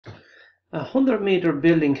A 100-meter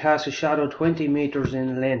building casts a shadow 20 meters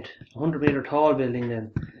in length. A 100-meter tall building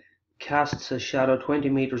then casts a shadow 20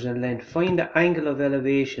 meters in length. Find the angle of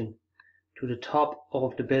elevation to the top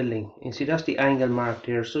of the building. You see, that's the angle marked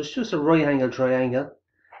here. So it's just a right angle triangle.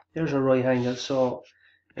 There's a right angle. So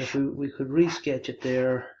if we could resketch it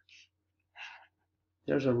there.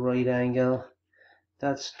 There's a right angle.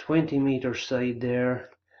 That's 20 meter side there.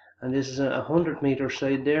 And this is a 100-meter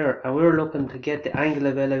side there, and we're looking to get the angle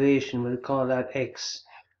of elevation. We'll call that x.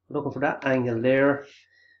 We're looking for that angle there.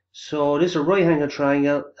 So this is a right angle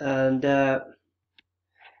triangle, and that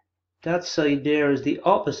side there is the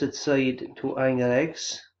opposite side to angle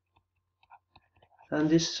x, and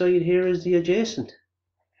this side here is the adjacent.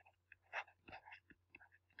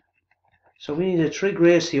 So we need a trig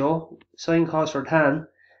ratio, sine, cos or tan,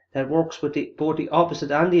 that works with both the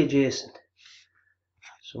opposite and the adjacent.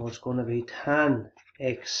 So it's going to be tan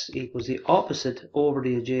x equals the opposite over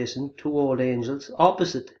the adjacent, two old angels.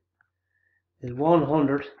 Opposite is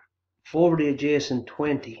 100 over the adjacent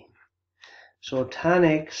 20. So tan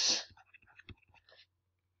x,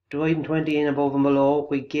 dividing 20 in above and below,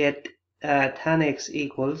 we get tan x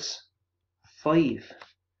equals 5.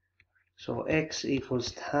 So x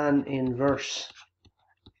equals tan inverse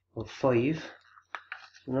of 5.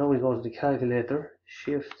 So now we go to the calculator.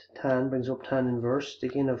 Shift tan brings up tan inverse.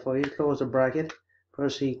 Stick in a 5, close the bracket,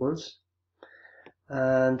 press equals,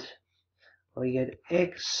 and I get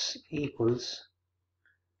x equals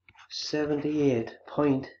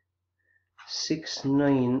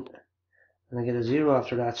 78.69, and I get a 0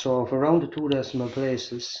 after that. So if I round the two decimal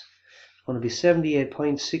places, it's going to be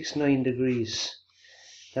 78.69 degrees.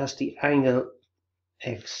 That's the angle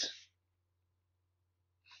x,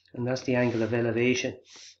 and that's the angle of elevation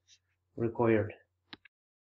required.